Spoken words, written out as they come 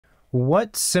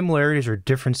What similarities or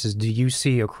differences do you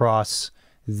see across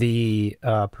the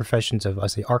professions of,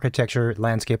 let's say, architecture,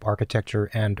 landscape architecture,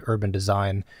 and urban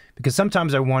design? Because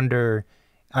sometimes I wonder,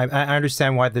 I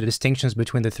understand why the distinctions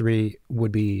between the three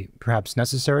would be perhaps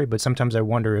necessary, but sometimes I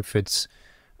wonder if it's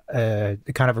kind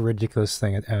of a ridiculous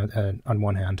thing on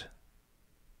one hand.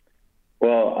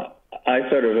 Well, I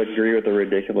sort of agree with the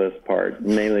ridiculous part,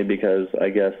 mainly because I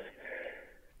guess,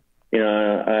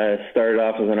 I started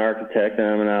off as an architect, and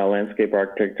I'm now a landscape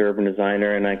architect, urban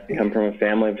designer, and I come from a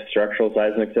family of structural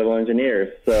seismic civil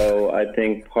engineers. So I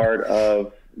think part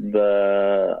of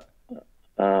the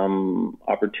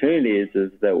opportunities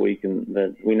is that we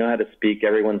know how to speak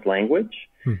everyone's language,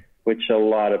 which a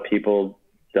lot of people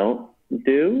don't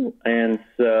do. And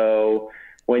so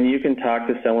when you can talk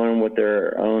to someone with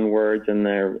their own words and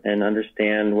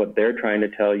understand what they're trying to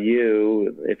tell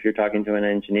you, if you're talking to an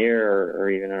engineer or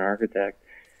even an architect,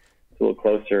 it's a little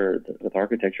closer with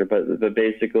architecture, but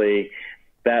basically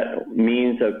that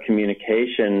means of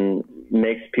communication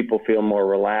makes people feel more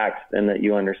relaxed and that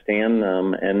you understand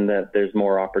them and that there's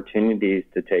more opportunities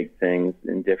to take things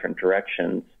in different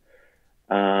directions,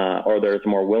 or there's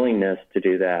more willingness to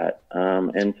do that.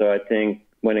 And so I think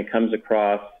when it comes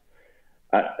across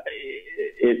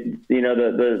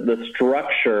the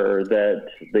structure that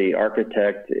the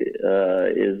architect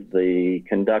is the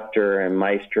conductor and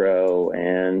maestro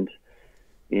and,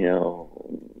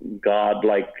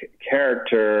 godlike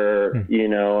character,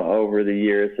 over the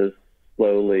years has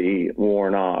slowly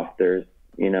worn off.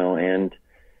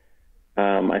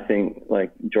 I think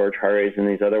like George Hardy's and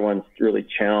these other ones really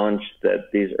challenged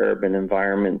that these urban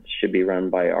environments should be run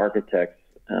by architects,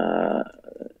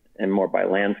 and more by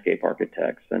landscape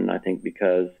architects. And I think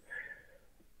because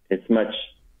it's much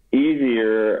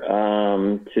easier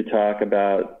to talk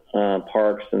about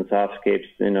parks and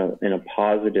softscapes in a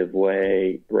positive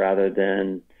way rather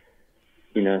than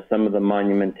some of the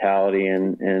monumentality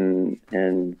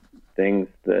and things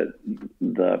that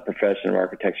the profession of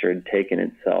architecture had taken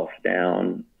itself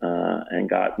down and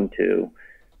gotten to.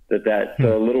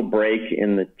 So a little break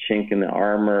in the chink in the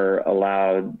armor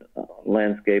allowed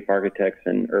landscape architects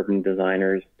and urban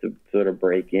designers to sort of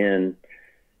break in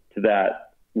to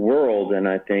that world, and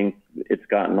I think it's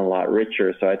gotten a lot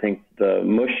richer. So I think the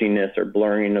mushiness or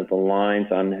blurring of the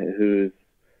lines on who's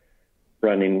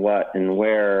running what and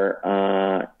where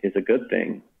is a good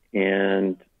thing.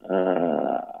 And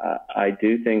I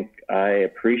do think I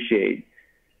appreciate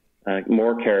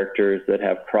more characters that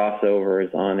have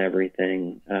crossovers on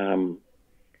everything,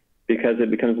 because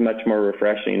it becomes much more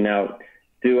refreshing. Now,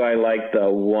 do I like the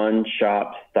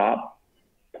one-shop stop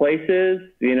places?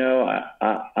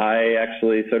 I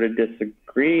actually sort of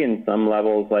disagree in some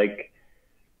levels, like,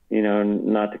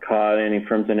 not to call out any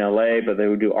firms in LA, but they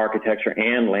would do architecture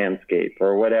and landscape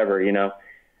or whatever.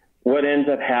 What ends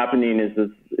up happening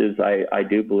is I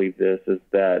do believe this, is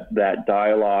that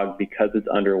dialogue, because it's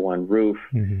under one roof,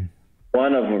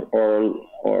 one of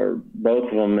or both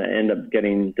of them end up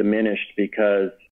getting diminished because